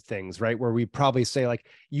cumulative things, right? Where we probably say like,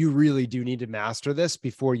 you really do need to master this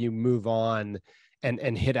before you move on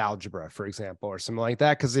and hit algebra, for example, or something like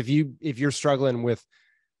that. Because if you're struggling with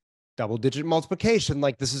double-digit multiplication,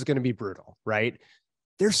 like this is going to be brutal, right?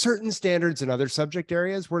 There's certain standards in other subject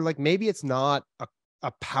areas where like maybe it's not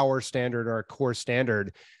a power standard or a core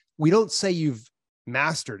standard. We don't say you've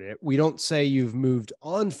mastered it. We don't say you've moved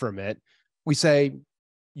on from it. We say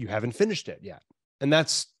you haven't finished it yet. And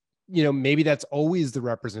that's, maybe that's always the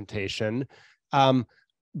representation.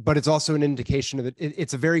 But it's also an indication of it.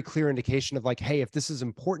 It's a very clear indication of like, hey, if this is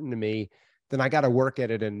important to me, then I got to work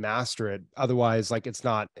at it and master it. Otherwise, like it's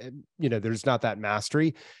not, there's not that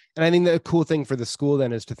mastery. And I think the cool thing for the school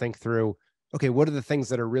then is to think through, okay, what are the things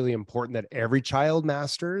that are really important that every child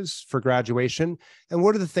masters for graduation? And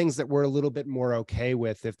what are the things that we're a little bit more okay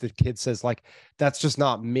with if the kid says like, that's just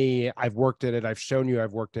not me. I've worked at it. I've shown you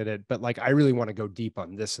I've worked at it, but like, I really want to go deep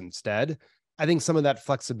on this instead. I think some of that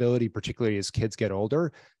flexibility, particularly as kids get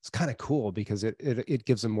older, is kind of cool because it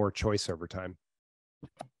gives them more choice over time.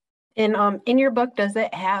 And in your book, does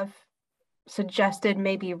it have suggested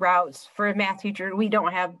maybe routes for a math teacher? We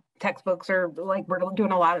don't have textbooks, or like we're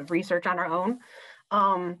doing a lot of research on our own.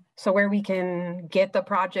 So where we can get the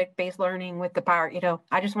project-based learning with the power,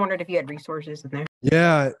 I just wondered if you had resources in there.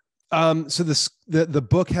 Yeah. So the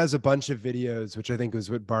book has a bunch of videos, which I think was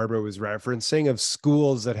what Barbara was referencing, of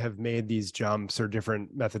schools that have made these jumps or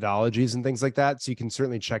different methodologies and things like that. So you can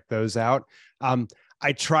certainly check those out.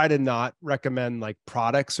 I try to not recommend like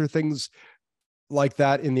products or things like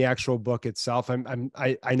that in the actual book itself.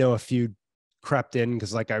 I know a few crept in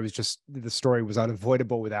because like the story was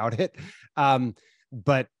unavoidable without it.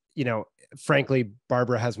 But frankly,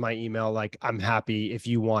 Barbara has my email. Like, I'm happy if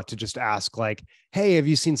you want to just ask like, hey, have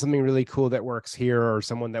you seen something really cool that works here, or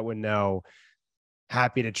someone that would know?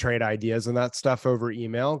 Happy to trade ideas on that stuff over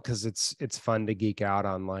email, because it's fun to geek out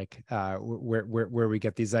on like where we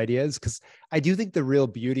get these ideas. Because I do think the real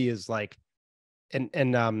beauty is like,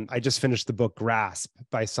 and I just finished the book Grasp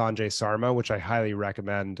by Sanjay Sarma, which I highly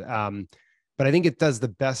recommend. But I think it does the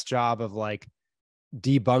best job of like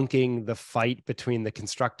debunking the fight between the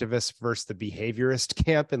constructivist versus the behaviorist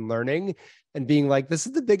camp in learning, and being like, this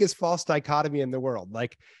is the biggest false dichotomy in the world.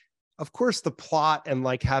 Like, of course, the plot and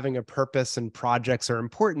like having a purpose and projects are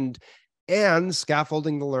important, and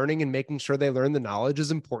scaffolding the learning and making sure they learn the knowledge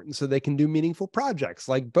is important so they can do meaningful projects.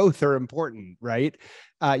 Like, both are important, right?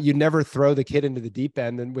 You never throw the kid into the deep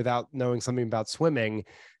end and without knowing something about swimming.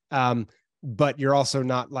 But you're also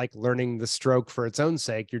not like learning the stroke for its own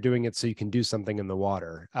sake. You're doing it so you can do something in the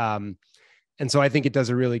water. And so I think it does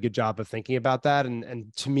a really good job of thinking about that.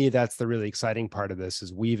 And to me, that's the really exciting part of this,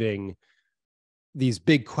 is weaving these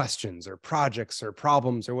big questions or projects or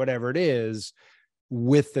problems or whatever it is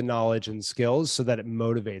with the knowledge and skills, so that it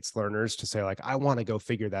motivates learners to say like, I want to go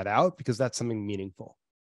figure that out because that's something meaningful.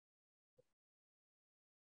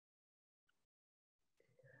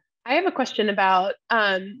 I have a question about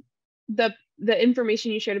the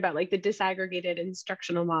information you shared about like the disaggregated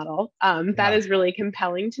instructional model. That is really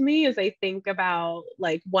compelling to me as I think about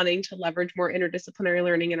like wanting to leverage more interdisciplinary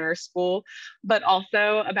learning in our school, but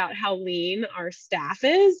also about how lean our staff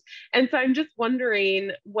is. And so I'm just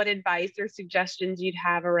wondering what advice or suggestions you'd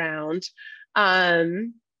have around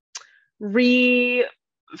reframing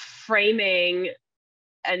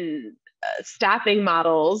and staffing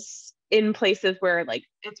models in places where like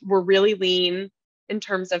we're really lean in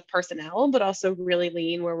terms of personnel, but also really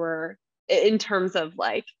lean where we're in terms of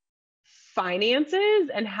like finances,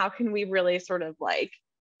 and how can we really sort of like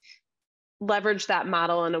leverage that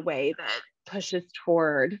model in a way that pushes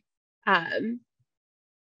toward the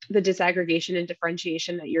disaggregation and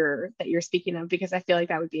differentiation that you're speaking of, because I feel like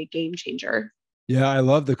that would be a game changer. Yeah, I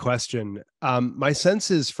love the question. My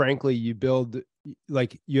sense is, frankly, you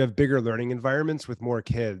have bigger learning environments with more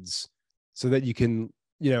kids, so that you can,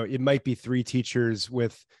 it might be 3 teachers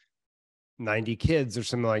with 90 kids or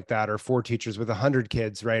something like that, or 4 teachers with 100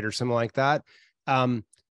 kids, right? Or something like that. And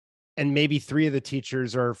maybe 3 of the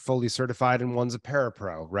teachers are fully certified and one's a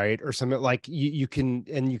parapro, right? Or something like you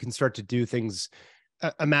can start to do things,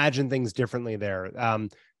 imagine things differently there.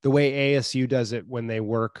 The way ASU does it when they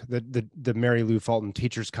work, the Mary Lou Fulton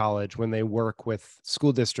Teachers College, when they work with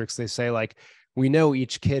school districts, they say like, we know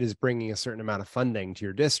each kid is bringing a certain amount of funding to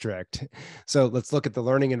your district. So let's look at the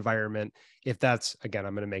learning environment. If that's, again,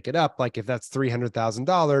 I'm going to make it up, like if that's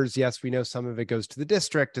 $300,000, yes, we know some of it goes to the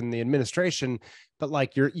district and the administration, but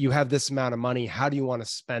like you have this amount of money. How do you want to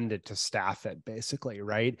spend it to staff it, basically,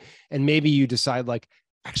 right? And maybe you decide like,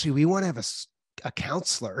 actually, we want to have a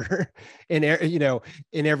counselor in,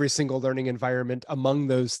 in every single learning environment among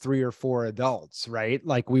those 3 or 4 adults, right?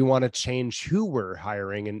 Like we want to change who we're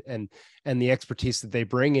hiring and the expertise that they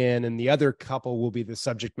bring in, and the other couple will be the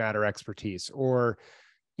subject matter expertise. Or,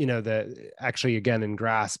 actually again in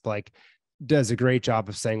Grasp, like does a great job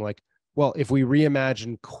of saying like, well, if we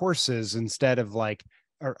reimagine courses instead of like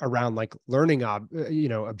around like learning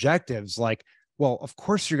objectives, like, well, of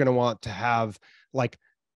course you're going to want to have like,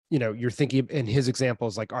 you're thinking in his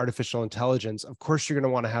examples, like artificial intelligence, of course you're going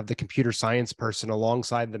to want to have the computer science person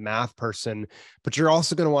alongside the math person, but you're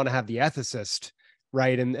also going to want to have the ethicist,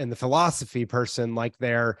 right? And the philosophy person like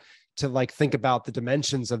there to like think about the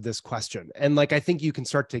dimensions of this question. And like, I think you can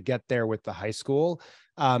start to get there with the high school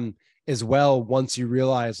as well, once you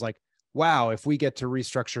realize like, wow, if we get to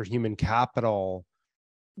restructure human capital,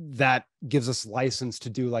 that gives us license to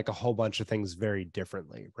do like a whole bunch of things very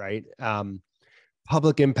differently, right?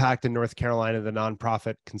 Public Impact in North Carolina, the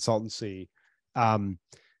nonprofit consultancy,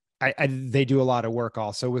 they do a lot of work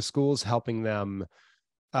also with schools, helping them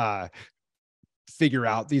figure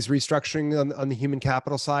out these restructuring on the human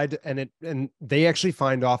capital side, and they actually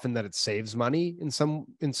find often that it saves money in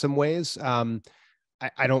some ways.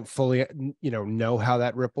 I don't fully know how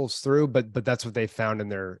that ripples through, but that's what they found in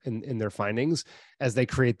their findings as they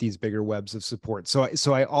create these bigger webs of support.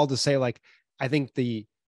 So I all to say, like, I think the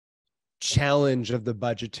challenge of the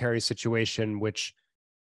budgetary situation, which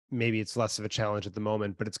maybe it's less of a challenge at the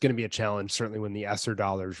moment, but it's going to be a challenge certainly when the ESSER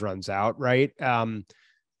dollars runs out, right?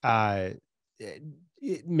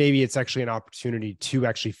 Maybe it's actually an opportunity to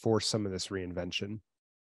actually force some of this reinvention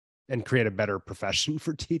and create a better profession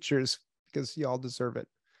for teachers, because y'all deserve it.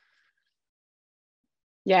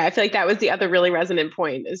 Yeah, I feel like that was the other really resonant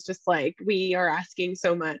point, is just like, we are asking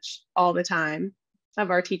so much all the time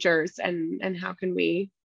of our teachers, and how can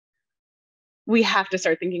we have to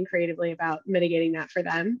start thinking creatively about mitigating that for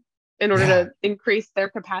them in order to increase their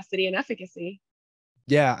capacity and efficacy.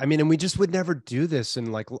 Yeah, I mean, and we just would never do this.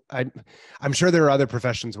 And like, I'm sure there are other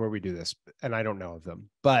professions where we do this, and I don't know of them,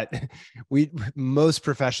 but most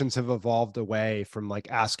professions have evolved away from like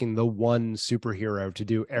asking the one superhero to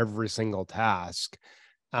do every single task,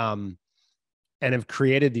 and have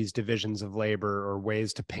created these divisions of labor or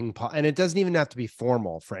ways to ping pong. And it doesn't even have to be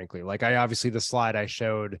formal, frankly. Like obviously the slide I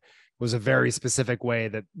showed was a very specific way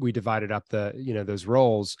that we divided up the, those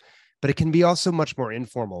roles. But it can be also much more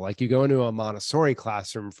informal. Like you go into a Montessori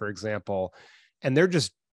classroom, for example, and they're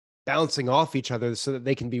just bouncing off each other so that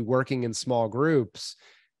they can be working in small groups,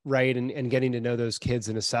 right? And getting to know those kids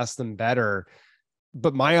and assess them better.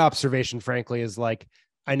 But my observation, frankly, is like,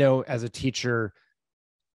 I know as a teacher,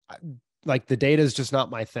 like the data is just not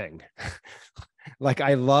my thing. Like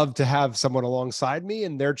I love to have someone alongside me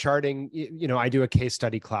and they're charting, I do a case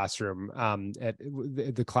study classroom at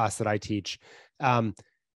the class that I teach.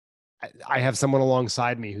 I have someone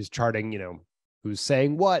alongside me who's charting, who's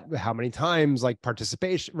saying what, how many times, like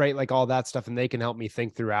participation, right? Like all that stuff. And they can help me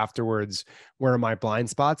think through afterwards, where are my blind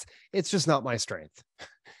spots? It's just not my strength.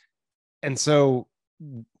 And so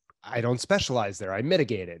I don't specialize there. I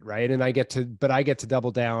mitigate it, right? And I get to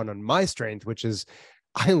double down on my strength, which is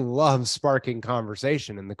I love sparking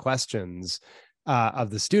conversation and the questions of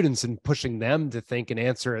the students and pushing them to think and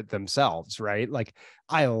answer it themselves, right? Like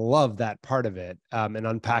I love that part of it, and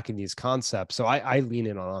unpacking these concepts. So I lean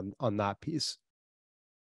in on that piece.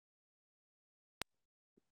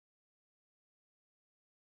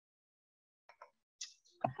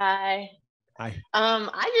 Hi. Hi.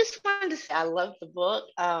 I just wanted to say I love the book.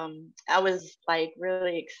 I was like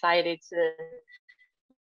really excited to,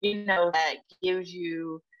 that gives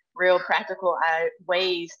you real practical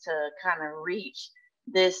ways to kind of reach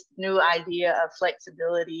this new idea of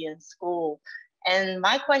flexibility in school. And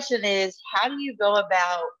my question is, how do you go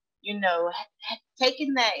about,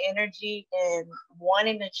 taking that energy and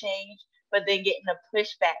wanting to change, but then getting a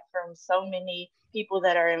pushback from so many people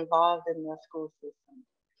that are involved in the school system?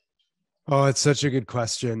 Oh, it's such a good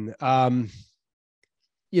question. I'll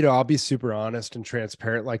be super honest and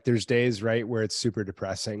transparent. Like there's days, right, where it's super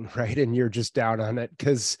depressing, right? And you're just down on it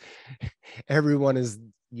because everyone is,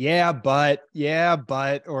 but,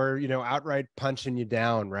 or, outright punching you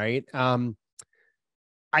down. Right.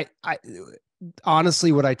 I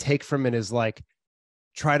honestly, what I take from it is like,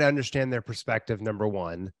 try to understand their perspective, number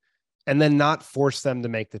one, and then not force them to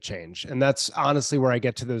make the change. And that's honestly where I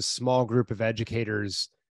get to those small group of educators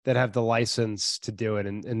that have the license to do it.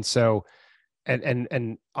 And so,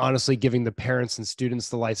 and honestly, giving the parents and students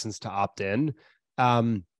the license to opt in,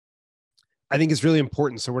 I think is really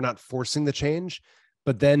important. So we're not forcing the change,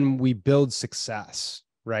 but then we build success,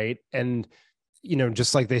 right? And you know,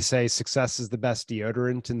 just like they say, success is the best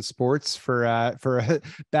deodorant in sports for a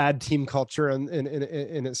bad team culture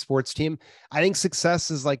in a sports team. I think success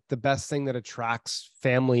is like the best thing that attracts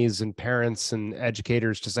families and parents and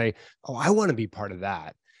educators to say, oh, I want to be part of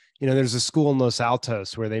that. You know, there's a school in Los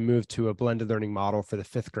Altos where they moved to a blended learning model for the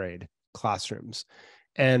 5th grade classrooms.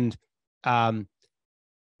 And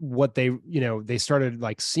what they, you know, they started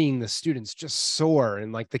like seeing the students just soar,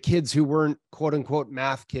 and like the kids who weren't quote unquote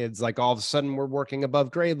math kids, like all of a sudden were working above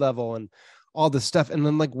grade level and all this stuff. And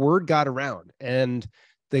then like word got around, and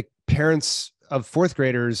the parents of 4th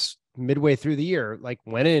graders midway through the year, like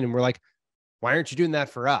went in and were like, why aren't you doing that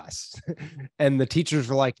for us? And the teachers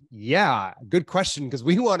were like, yeah, good question. Cause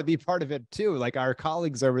we want to be part of it too. Like our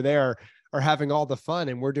colleagues over there are having all the fun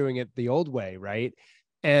and we're doing it the old way. Right.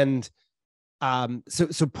 And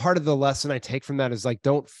so part of the lesson I take from that is like,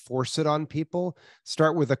 don't force it on people.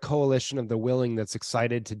 Start with a coalition of the willing that's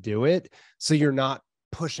excited to do it. So you're not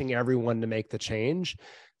pushing everyone to make the change.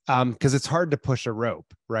 Because it's hard to push a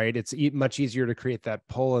rope, right? It's much easier to create that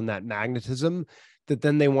pull and that magnetism that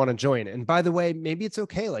then they want to join. And by the way, maybe it's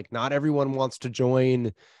okay. Like not everyone wants to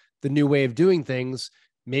join the new way of doing things.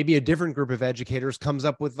 Maybe a different group of educators comes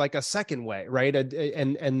up with like a second way, right?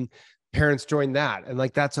 And parents join that, and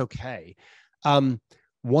like that's okay.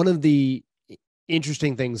 One of the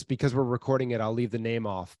interesting things, because we're recording it, I'll leave the name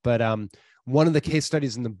off, but one of the case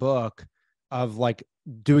studies in the book of like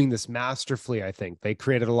doing this masterfully, I think they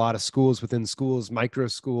created a lot of schools within schools, micro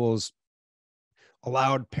schools,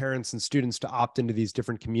 allowed parents and students to opt into these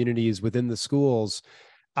different communities within the schools.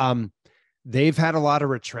 They've had a lot of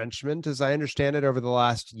retrenchment, as I understand it, over the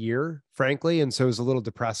last year, frankly. And so it was a little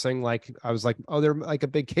depressing. Like I was like, oh, they're like a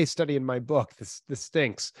big case study in my book. This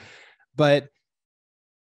stinks. But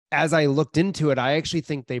as I looked into it, I actually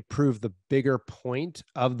think they proved the bigger point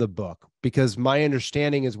of the book, because my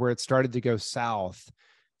understanding is where it started to go south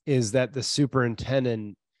is that the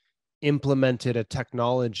superintendent implemented a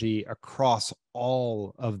technology across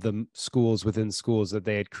all of the schools within schools that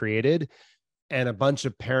they had created. And a bunch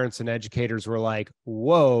of parents and educators were like,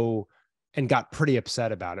 whoa, and got pretty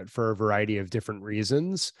upset about it for a variety of different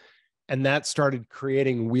reasons. And that started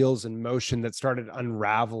creating wheels in motion that started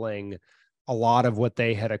unraveling a lot of what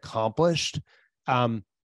they had accomplished. And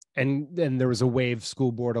then there was a wave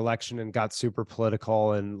school board election and got super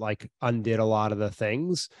political and like undid a lot of the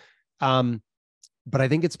things. But I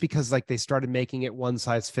think it's because like they started making it one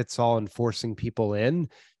size fits all and forcing people in.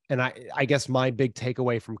 And I guess my big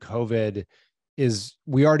takeaway from COVID is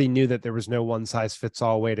we already knew that there was no one size fits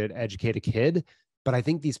all way to educate a kid. But I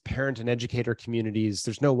think these parent and educator communities,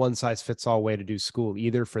 there's no one size fits all way to do school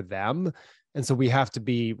either for them. And so we have to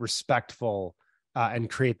be respectful and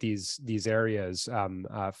create these areas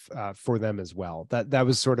for them as well. That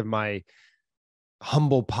was sort of my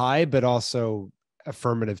humble pie, but also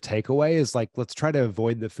affirmative takeaway is like, let's try to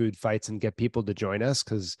avoid the food fights and get people to join us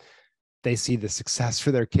because they see the success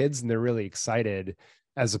for their kids and they're really excited,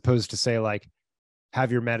 as opposed to say like,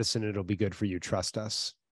 have your medicine, it'll be good for you, trust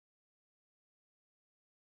us.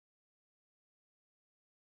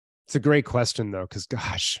 It's a great question though, because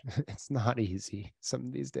gosh, it's not easy some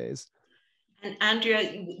of these days. And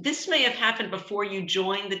Andrea, this may have happened before you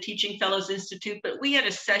joined the Teaching Fellows Institute, but we had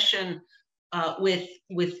a session with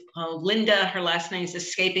Linda, her last name is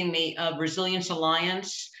escaping me, of Resilience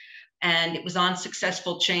Alliance, and it was on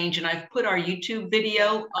successful change. And I've put our YouTube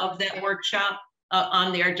video of that workshop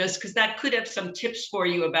on there, just because that could have some tips for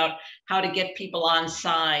you about how to get people on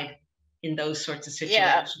side in those sorts of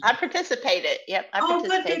situations. Yeah, I participated. Yep, I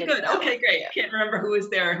participated. Good. Okay, great. Yeah. Can't remember who was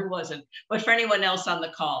there or who wasn't, but for anyone else on the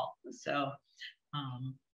call. So,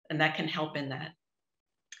 and that can help in that.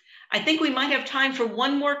 I think we might have time for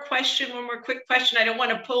one more quick question. I don't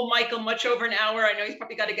want to pull Michael much over an hour. I know he's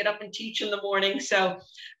probably got to get up and teach in the morning. So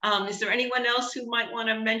is there anyone else who might want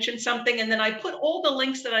to mention something? And then I put all the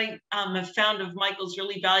links that I have found of Michael's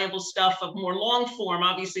really valuable stuff of more long form.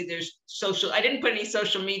 Obviously there's I didn't put any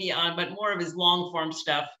social media on, but more of his long form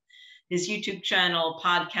stuff, his YouTube channel,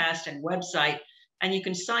 podcast, and website. And you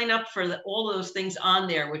can sign up for all of those things on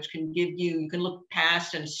there, which can give you can look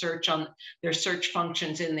past and search on their search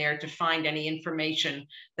functions in there to find any information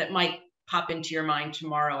that might pop into your mind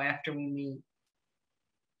tomorrow after we meet.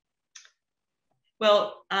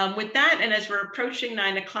 Well, with that, and as we're approaching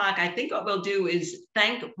 9 o'clock, I think what we'll do is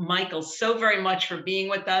thank Michael so very much for being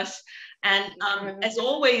with us. And as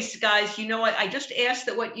always, guys, you know what? I just ask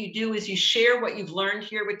that what you do is you share what you've learned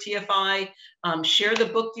here with TFI, share the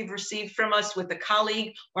book you've received from us with a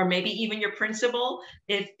colleague, or maybe even your principal,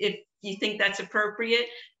 if you think that's appropriate,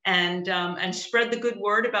 and spread the good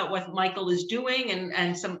word about what Michael is doing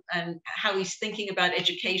and how he's thinking about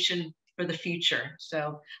education for the future.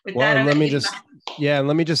 So with Well, that, and I'm let going me to give just, yeah, and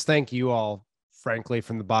let me just thank you all, frankly,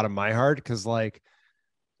 from the bottom of my heart, because like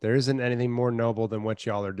there isn't anything more noble than what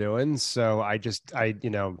y'all are doing. So I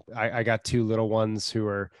got two little ones who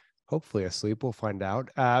are hopefully asleep. We'll find out.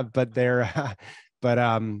 But they're,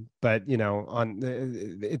 but you know,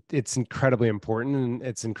 it's incredibly important and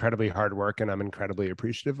it's incredibly hard work, and I'm incredibly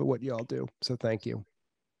appreciative of what y'all do. So thank you.